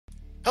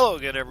Hello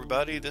again,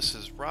 everybody. This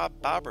is Rob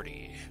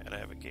Boberty, and I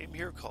have a game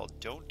here called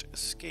Don't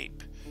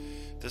Escape.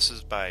 This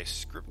is by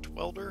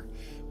Scriptwelder,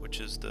 which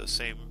is the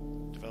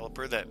same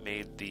developer that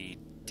made the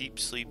Deep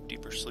Sleep,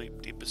 Deeper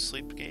Sleep, Deepest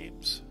Sleep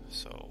games.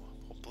 So,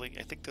 hopefully,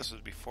 I think this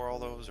was before all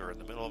those, or in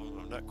the middle of them,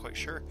 I'm not quite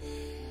sure.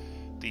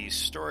 The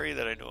story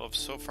that I know of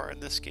so far in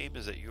this game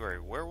is that you are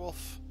a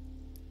werewolf,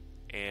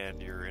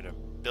 and you're in a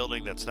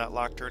building that's not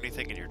locked or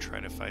anything, and you're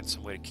trying to find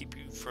some way to keep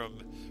you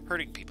from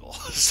hurting people.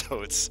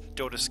 So it's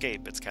Don't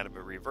Escape. It's kind of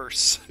a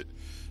reverse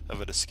of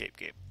an escape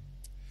game.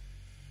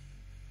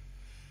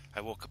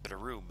 I woke up in a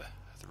room.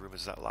 The room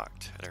is not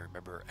locked, and I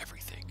remember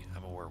everything.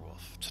 I'm a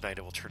werewolf. Tonight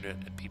I will turn it,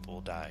 and people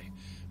will die,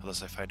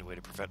 unless I find a way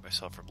to prevent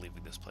myself from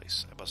leaving this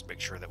place. I must make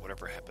sure that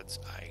whatever happens,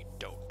 I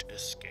don't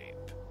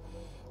escape.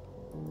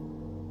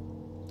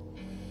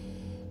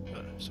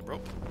 Some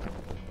rope.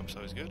 Rope's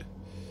always good.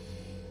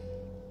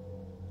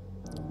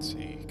 Let's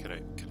see, can I,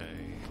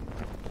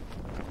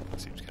 it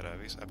seems kind of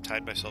obvious. I've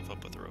tied myself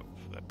up with a rope.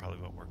 That probably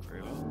won't work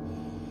very well.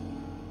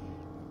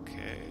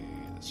 Okay,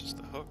 that's just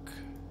the hook.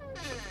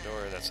 Shut the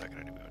door, that's not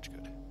going to do me much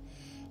good.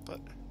 But,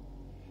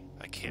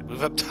 I can't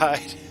move up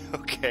tied.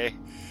 Okay.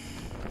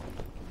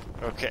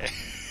 Okay.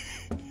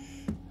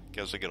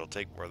 Guess it'll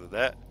take more than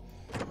that.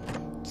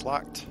 It's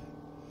locked.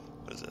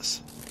 What is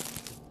this?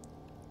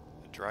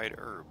 A dried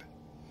herb.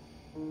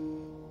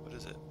 What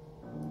is it?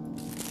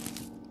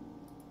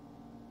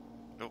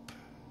 Nope.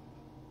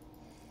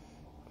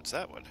 What's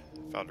that one?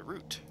 Found a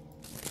root.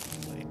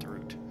 I ate the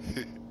root.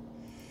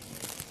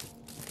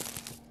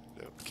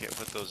 Nope, can't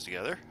put those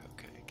together.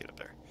 Okay, get up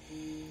there.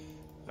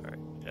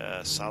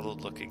 Alright,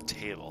 solid looking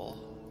table.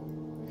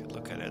 We can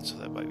look at it, so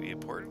that might be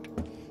important.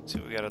 Let's see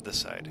what we got on this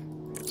side.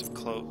 We got some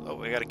clothes. Oh,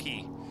 we got a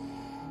key.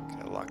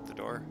 Can I lock the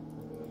door?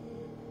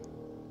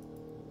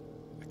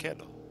 A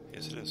candle.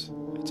 Yes, it is.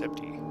 It's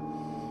empty.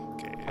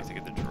 Okay, anything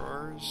in the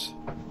drawers?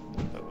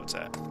 Oh, what's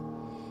that?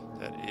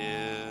 That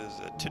is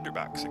a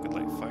tinderbox. I could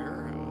light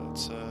fire.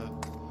 It's I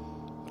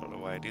don't know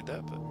why I did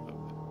that, but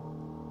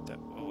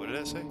what did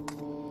I say?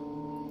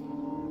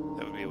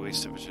 That would be a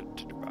waste of a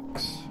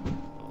tinderbox.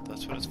 Well,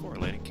 that's what it's for,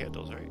 lighting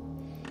candles, right?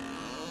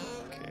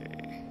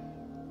 Okay.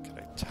 Can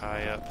I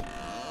tie up?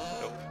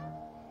 Nope.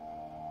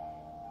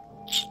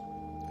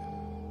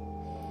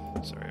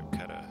 Sorry, I'm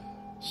kind of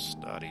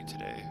snotty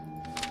today.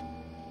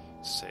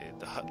 Say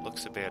the hut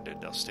looks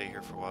abandoned. I'll stay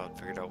here for a while and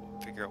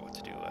figure out what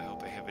to do. I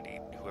hope I haven't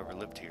eaten whoever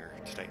lived here.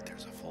 Tonight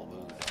there's a full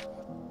moon.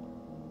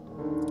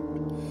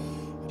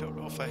 I don't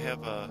know if I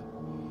have a...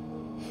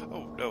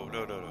 Oh, no.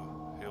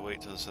 You'll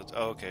wait till the sun's...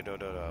 Oh, okay, no, I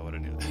don't want to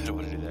do that. I don't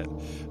want to do that.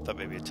 I thought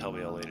maybe you'd tell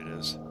me how late it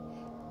is.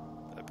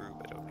 The broom,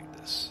 I don't need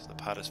this. The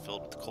pot is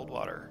filled with cold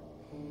water.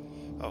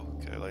 Oh,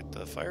 can I light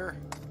the fire?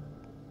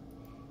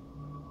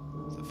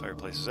 The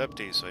fireplace is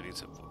empty, so I need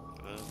some...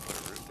 put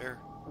a root there.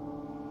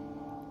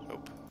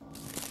 Nope.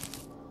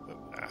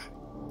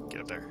 Get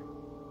up there.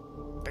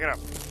 Pick it up.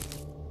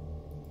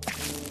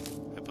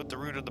 I put the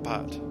root in the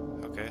pot.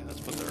 Okay, let's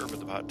put the herb in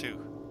the pot too.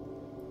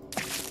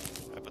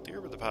 I put the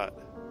herb in the pot.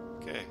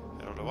 Okay,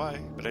 I don't know why,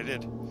 but I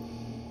did.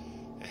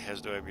 It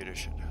has no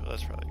ammunition. Well,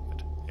 that's probably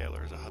good. Yeah,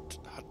 there's a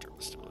hunter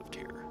must have lived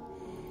here.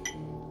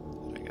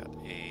 I got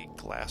a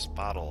glass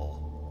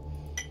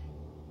bottle.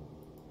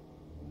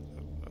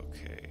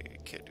 Okay,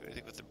 can't do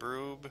anything with the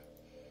broom.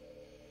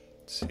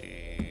 Let's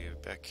see,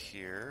 back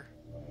here.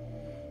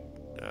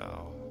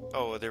 No.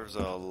 Oh, there was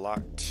a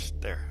locked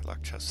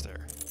chest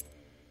there.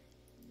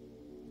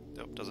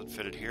 Nope, doesn't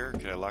fit it here.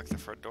 Can I lock the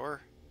front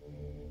door?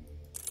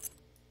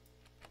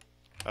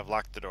 I've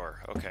locked the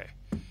door. Okay.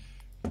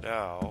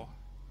 Now,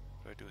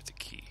 what do I do with the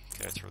key?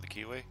 Can I throw the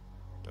key away?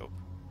 Nope.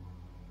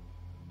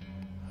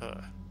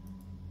 Huh.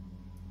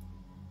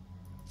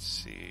 Let's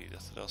see,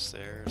 nothing else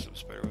there. Some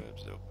spider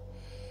webs. Nope.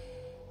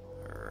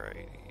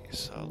 Alrighty,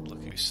 solid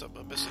looking.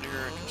 Something I'm missing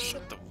here. I can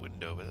shut the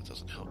window, but that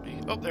doesn't help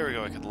me. Oh, there we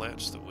go. I can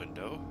latch the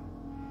window.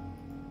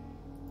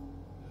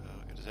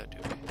 What does that do?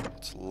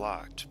 It's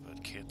locked,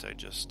 but can't I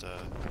just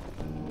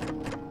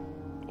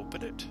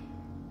open it?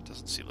 It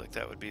doesn't seem like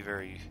that would be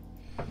very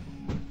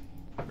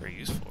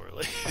useful,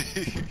 really.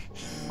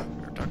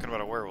 We're talking about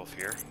a werewolf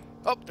here.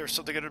 Oh, there's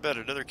something in the bed.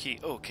 Another key.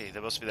 Oh, okay,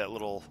 that must be that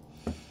little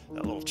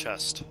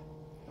chest.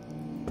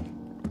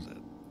 What was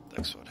that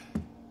next one?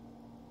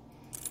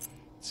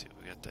 Let's see what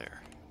we got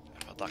there.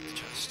 I've unlocked the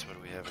chest. What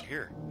do we have in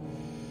here?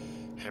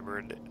 Hammer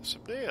and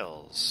some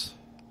nails.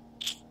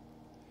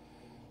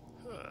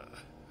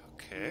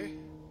 Okay.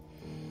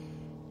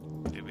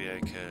 Maybe I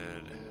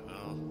could...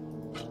 Well...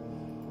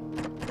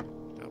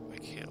 Nope, I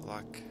can't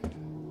lock...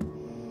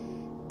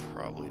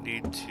 Probably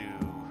need to...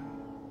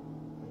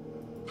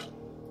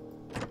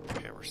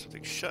 hammer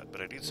something shut,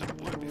 but I need some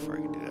wood before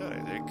I can do that,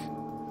 I think.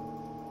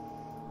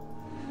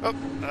 Oh!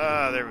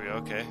 There we go.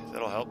 Okay,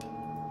 that'll help.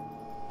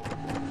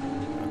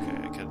 Okay,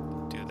 I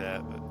could do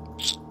that, but...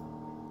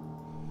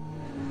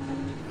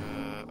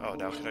 oh,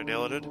 now can I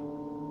nail it in?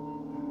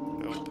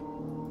 Nope.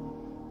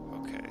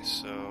 Okay,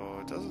 so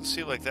it doesn't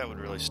seem like that would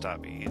really stop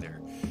me either.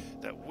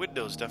 That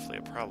window's definitely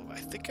a problem. I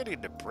think I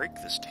need to break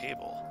this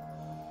table.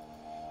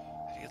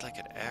 I need like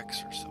an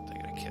axe or something,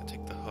 and I can't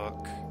take the hook.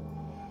 hook.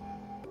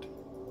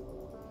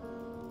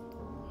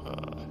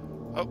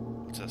 Oh,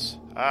 what's this?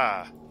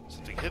 Ah,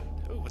 something hidden.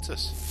 Oh, what's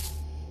this?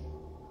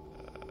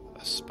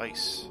 A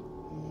spice.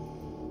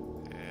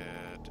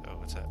 And, oh,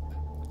 what's that?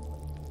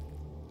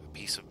 A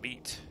piece of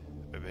meat.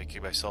 I'm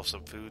making myself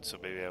some food, so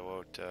maybe I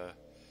won't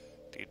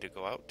need to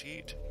go out to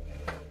eat.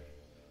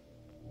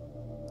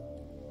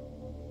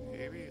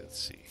 Maybe, let's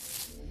see.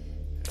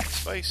 And the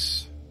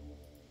spice.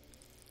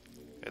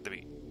 And the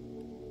meat.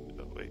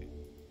 Oh, wait.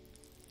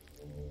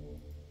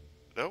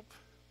 Nope.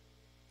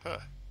 Huh.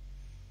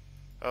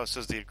 Oh, it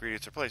says the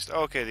ingredients are placed.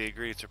 Oh, okay, the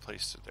ingredients are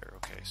placed in there.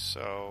 Okay,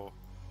 so...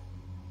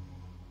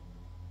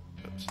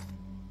 Oops.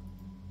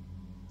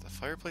 The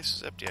fireplace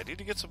is empty. I need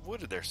to get some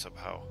wood in there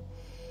somehow.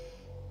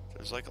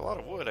 There's like a lot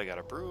of wood. I got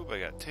a broom, I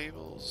got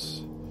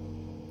tables.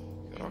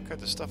 Got all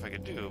kinds of stuff I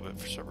can do, but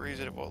for some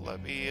reason it won't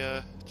let me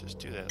just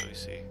do that. Let me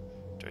see.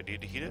 Do I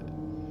need to heat it?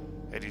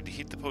 I need to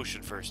heat the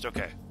potion first.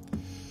 Okay.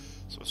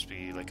 It's supposed to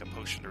be like a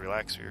potion to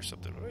relax me or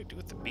something. What do I do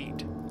with the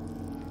meat?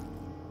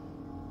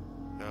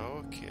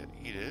 No, can't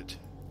eat it.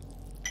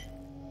 I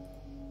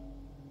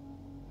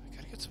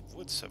gotta get some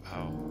wood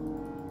somehow.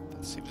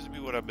 That seems to be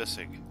what I'm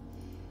missing.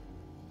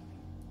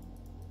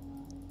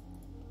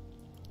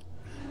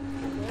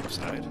 Can I go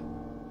outside?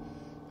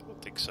 I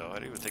don't think so. I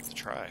didn't even think to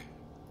try.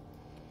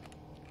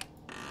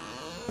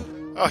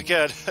 Oh,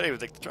 again, I didn't even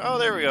think to try. Oh,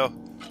 there we go.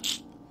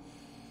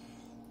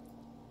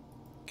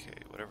 Okay,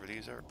 whatever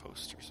these are,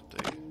 posts or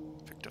something.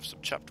 Picked up some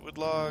chopped wood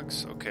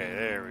logs. Okay,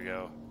 there we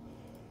go.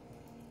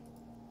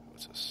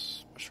 What's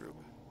this? Mushroom.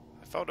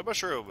 I found a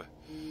mushroom.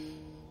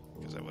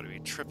 Because I want to be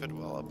tripping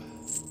while I'm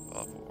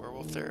a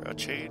werewolf there.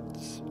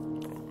 Chains.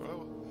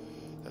 Oh,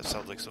 that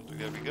sounds like something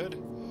that'd be good.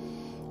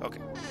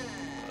 Okay.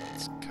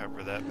 Let's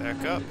cover that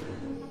back up.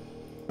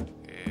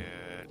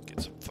 And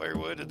get some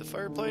firewood in the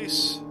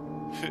fireplace.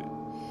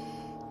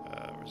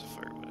 Where's the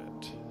firewood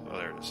at? Oh,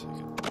 there it is. I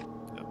can, oh,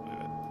 wait a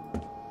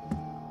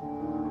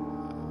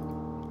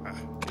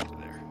minute. Get to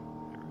there.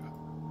 There we go.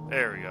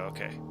 There we go.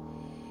 Okay.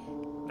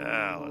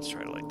 Now let's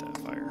try to light that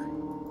fire.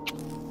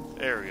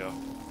 There we go.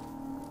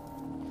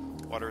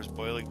 Water is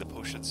boiling. The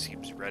potion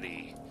seems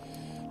ready.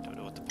 Don't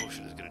know what the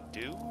potion is going to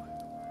do.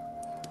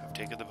 I've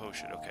taken the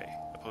potion. Okay,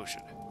 a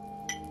potion.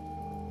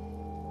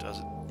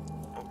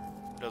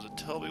 Doesn't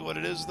tell me what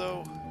it is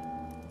though.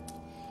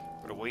 I'm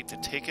going to wait to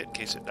take it in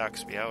case it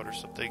knocks me out or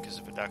something, because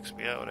if it knocks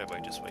me out, I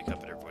might just wake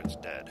up and everyone's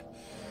dead.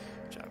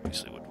 Which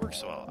obviously wouldn't work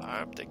so well.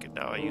 I'm thinking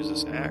now I use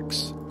this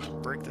axe,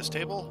 break this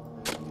table.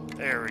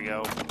 There we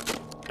go.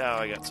 Now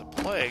I got some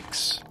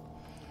planks.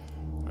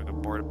 I'm going to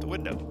board up the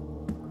window.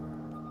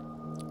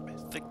 I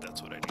think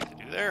that's what I need to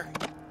do there.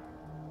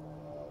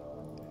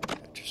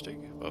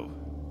 Interesting. Whoa.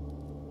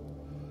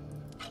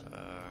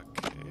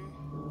 Okay.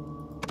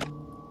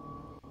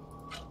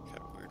 Kind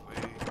of weird way.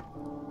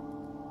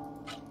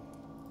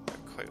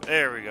 Not quite.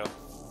 There we go.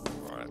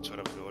 Oh, that's what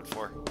I'm going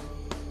for.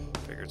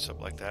 Figured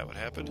something like that would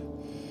happen.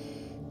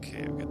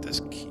 Okay, we got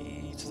this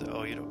key to the...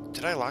 Oh, you know...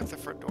 Did I lock the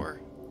front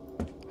door?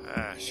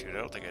 Ah, shoot. I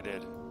don't think I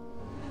did.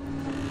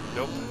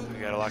 Nope. We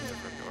gotta lock the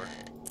front door.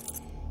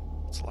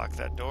 Let's lock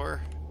that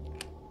door.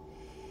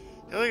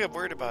 The only thing I'm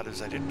worried about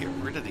is I didn't get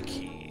rid of the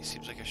key.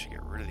 Seems like I should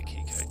get rid of the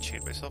key. Can I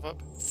chain myself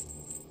up?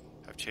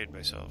 I've chained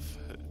myself.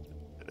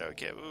 And now I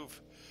can't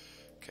move.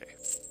 Okay.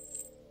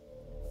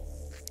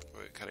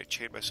 Wait, can I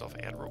chain myself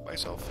and rope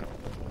myself?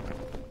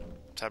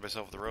 Tie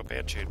myself with a rope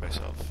and chain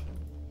myself.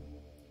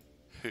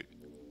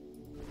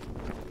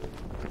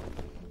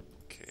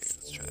 Okay,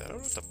 let's try that. I don't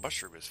know what the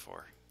mushroom is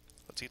for.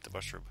 Let's eat the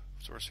mushroom.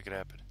 What's the worst that could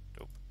happen?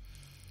 Nope.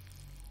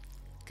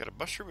 Got a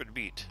mushroom and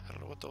meat. I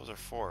don't know what those are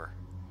for.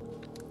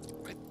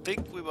 I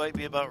think we might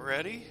be about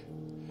ready.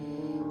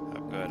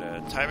 I'm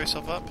gonna tie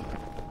myself up,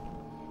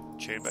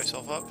 chain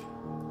myself up,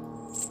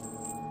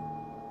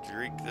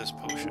 drink this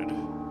potion.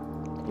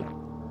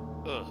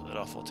 Ugh, an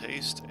awful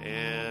taste,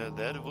 and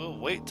then we'll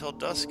wait till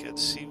dusk and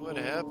see what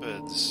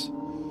happens.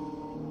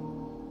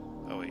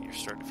 Oh wait, you're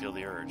starting to feel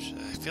the urge.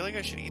 I feel like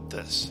I should eat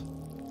this,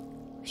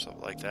 or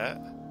something like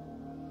that.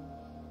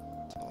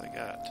 That's all I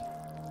got.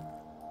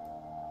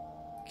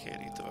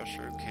 Can't eat the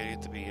mushroom, can't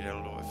eat the meat. I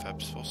don't know if I'm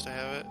supposed to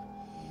have it.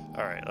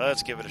 Alright,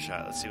 let's give it a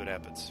shot. Let's see what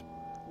happens.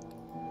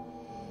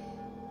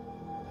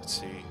 Let's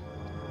see.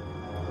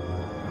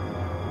 Oh.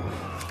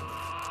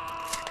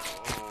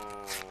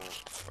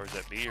 Or is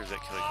that me, or is that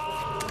killing me?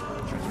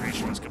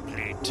 Transformation was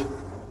complete.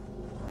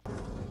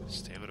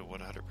 Stamina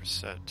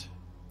 100%.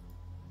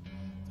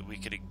 The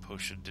weakening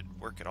potion didn't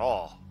work at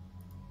all.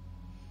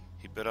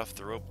 He bit off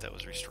the rope that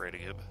was restraining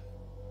him.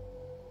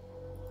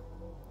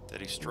 Then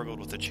he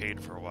struggled with the chain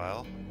for a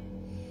while.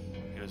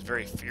 He was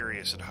very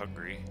furious and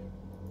hungry.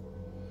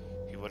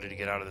 He wanted to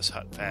get out of this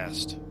hut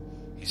fast.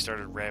 He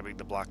started ramming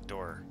the blocked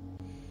door.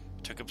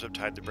 It took him some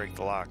time to break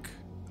the lock.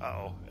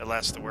 Uh-oh. At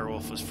last the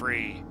werewolf was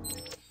free.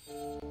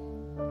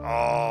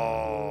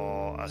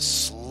 Oh, a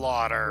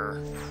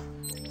slaughter.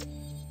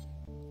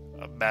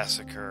 A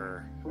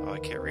massacre. Oh, I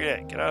can't read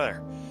it. Get out of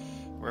there.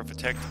 Werewolf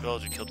attacked the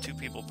village and killed 2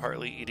 people,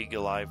 partly eating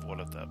alive one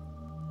of them.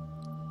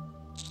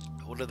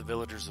 one of the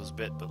villagers was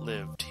bit but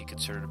lived, he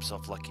considered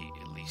himself lucky,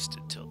 at least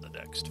until the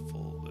next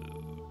full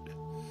moon.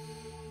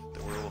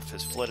 The werewolf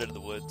has fled into the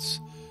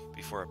woods.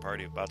 Before a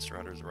party of monster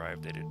hunters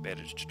arrived, they didn't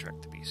manage to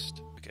track the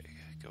beast. Okay,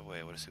 go away.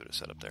 I want to see what it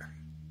said up there.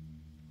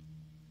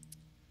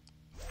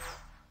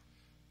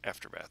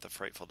 Aftermath, a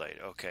frightful night.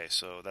 Okay,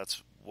 so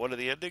that's one of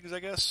the endings,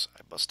 I guess.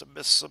 I must have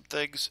missed some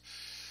things.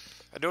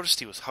 I noticed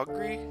he was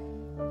hungry.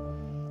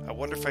 I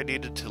wonder if I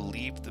needed to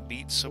leave the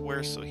meat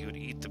somewhere so he would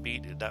eat the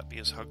meat and not be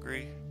as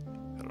hungry.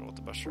 I don't know what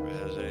the mushroom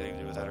has anything to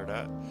do with that or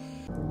not.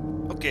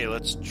 Okay,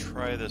 let's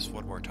try this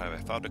one more time. I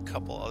found a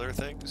couple other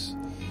things.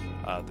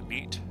 The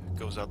meat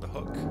goes on the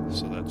hook,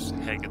 so that's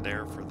hanging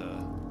there for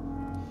the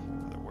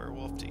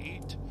werewolf to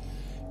eat.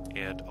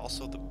 And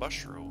also the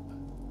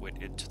mushroom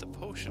went into the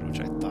potion,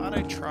 which I thought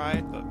I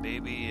tried, but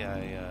maybe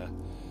I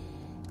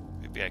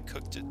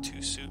cooked it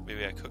too soon.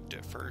 Maybe I cooked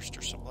it first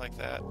or something like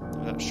that.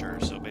 I'm not sure.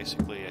 So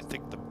basically, I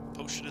think the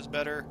potion is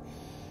better,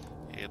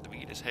 and the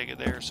meat is hanging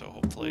there. So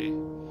hopefully,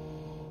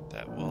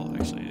 that will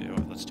actually. You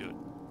know, let's do it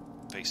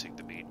facing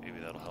the meat. Maybe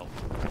that'll help.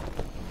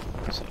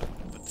 So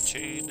put the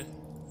chain,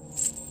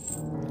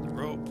 the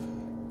rope,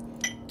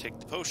 take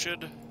the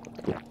potion,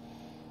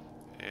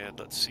 and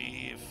let's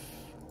see if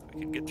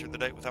we can get through the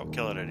night without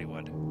killing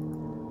anyone.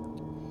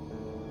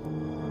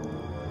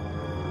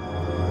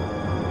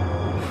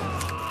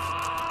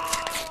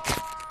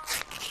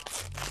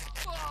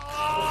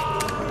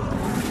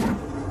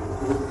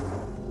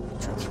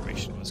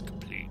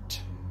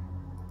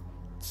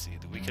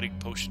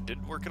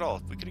 Didn't work at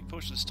all. Weakening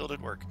potion still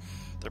didn't work.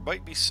 There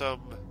might be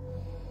some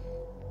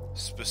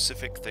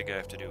specific thing I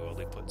have to do,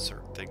 only put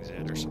certain things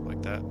in or something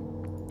like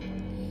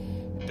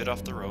that. Bit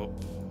off the rope,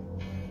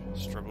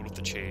 struggled with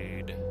the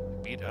chain,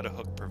 meat on a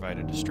hook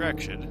provided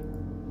distraction,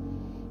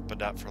 but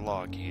not for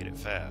long. He ate it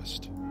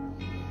fast.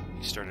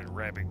 He started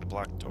ramming the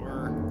blocked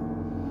door.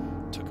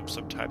 Took him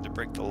some time to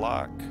break the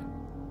lock.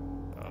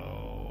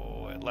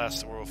 Oh, at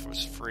last the werewolf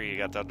was free. He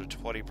got down to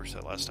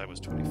 20%. Last time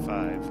was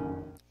 25.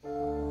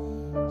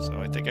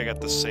 So I think I got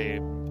the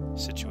same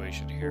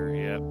situation here.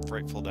 Yeah,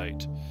 frightful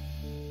night.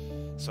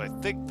 So I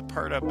think the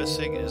part I'm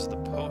missing is the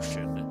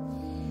potion.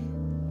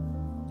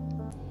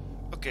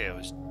 Okay, I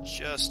was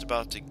just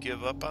about to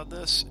give up on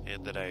this,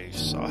 and then I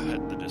saw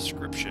in the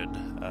description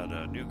on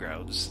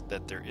Newgrounds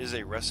that there is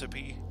a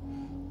recipe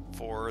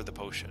for the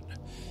potion.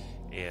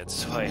 And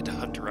so I had to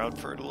hunt around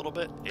for it a little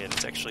bit, and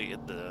it's actually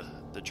in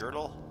the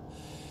journal.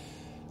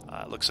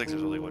 It looks like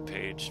there's only one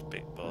page,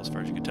 well, as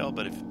far as you can tell,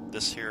 but if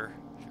this here...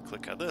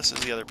 Click on this is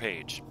the other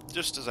page.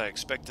 Just as I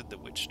expected, the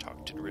witch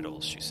talked in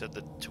riddles. She said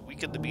that to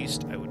weaken the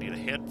beast, I would need a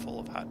handful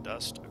of hot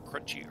dust, a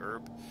crunchy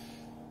herb,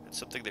 and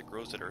something that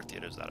grows in earth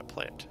yet is not a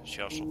plant. She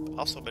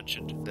also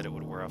mentioned that it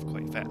would wear off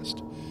quite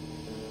fast.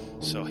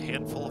 So,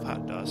 handful of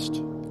hot dust,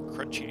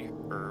 crunchy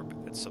herb,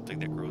 and something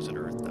that grows in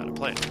earth, not a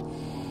plant.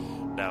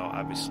 Now,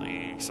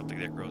 obviously, something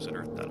that grows in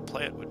earth, not a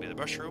plant, would be the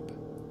mushroom.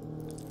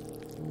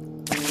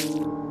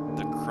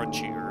 The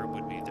crunchy herb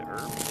would be the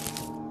herb.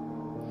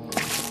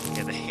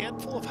 And a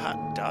handful of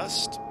hot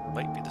dust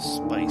might be the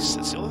spice.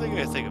 That's the only thing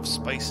I think of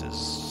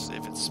spices.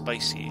 If it's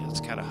spicy, it's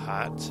kind of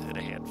hot, and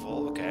a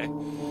handful, okay.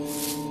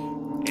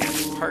 And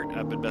the part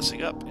I've been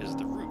messing up is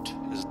the root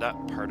is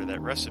not part of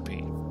that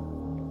recipe.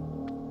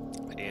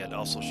 And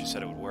also she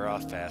said it would wear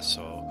off fast,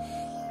 so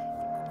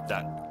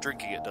not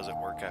drinking it doesn't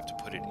work. I have to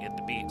put it in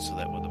the meat so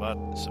that when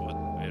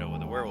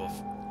the werewolf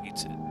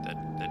eats it,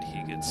 then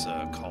he gets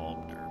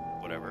calmed or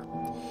whatever.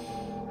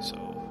 So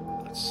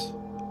let's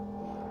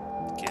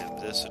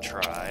give this a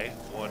try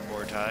one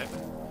more time.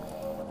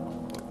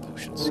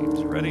 Potion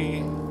seems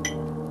ready.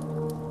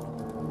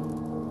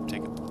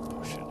 Taking the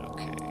potion.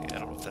 Okay, I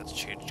don't know if that's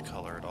changed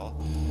color at all.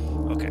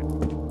 Okay,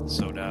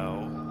 so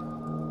now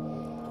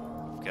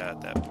we've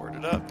got that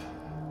boarded up.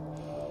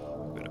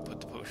 I'm going to put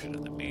the potion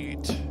in the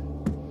meat.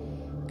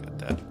 Got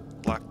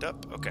that blocked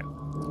up. Okay,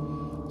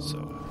 so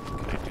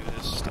can I do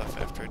this stuff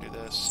after I do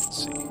this? Let's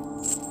see.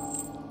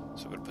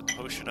 So I'm going to put the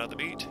potion on the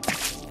meat.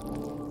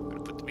 I'm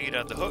going to put the meat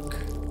on the hook.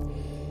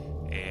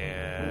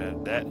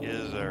 And that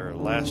is our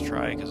last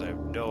try because I have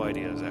no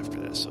ideas after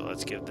this. So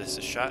let's give this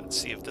a shot and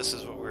see if this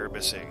is what we were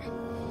missing.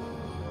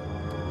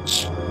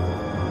 Sounds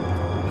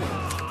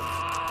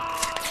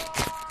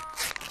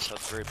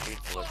very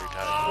painful every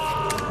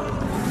time.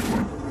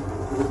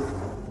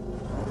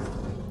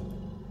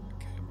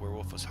 Okay,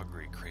 werewolf was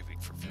hungry, craving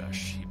for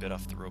flesh. He bit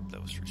off the rope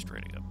that was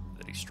restraining him.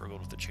 Then he struggled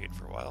with the chain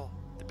for a while.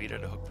 The meat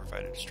on a hook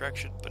provided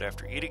distraction, but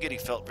after eating it, he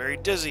felt very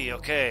dizzy.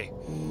 Okay.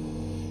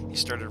 He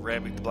started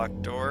ramming the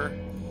blocked door.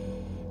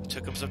 It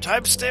took him some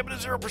time. Stamina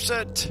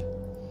 0%.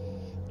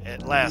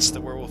 At last, the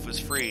werewolf was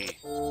free.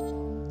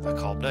 A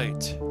calm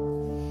night.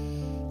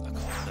 A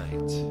calm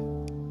night.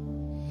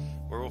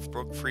 Werewolf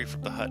broke free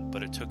from the hut,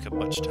 but it took him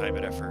much time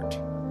and effort.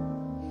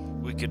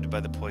 Weakened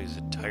by the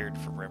poison, tired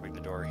from ramming the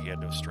door, he had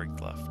no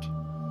strength left.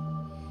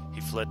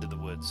 He fled to the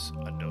woods,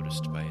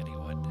 unnoticed by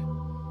anyone.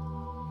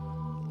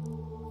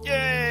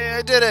 Yay!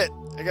 I did it!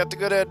 I got the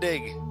good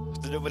ending.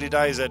 The nobody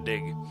dies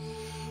ending.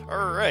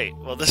 Alright,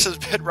 well this has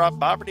been Rob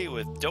Boberty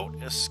with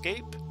Don't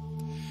Escape.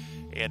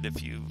 And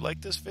if you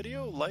like this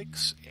video,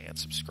 likes and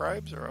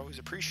subscribes are always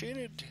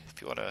appreciated.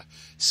 If you want to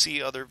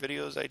see other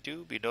videos I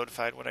do, be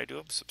notified when I do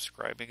them,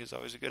 subscribing is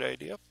always a good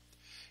idea.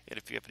 And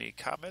if you have any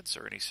comments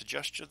or any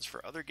suggestions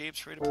for other games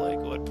for me to play,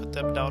 go ahead and put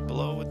them down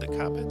below in the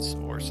comments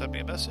or send me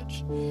a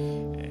message.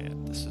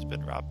 And this has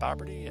been Rob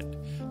Boberty, and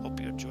hope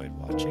you enjoyed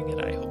watching,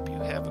 and I hope you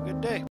have a good day.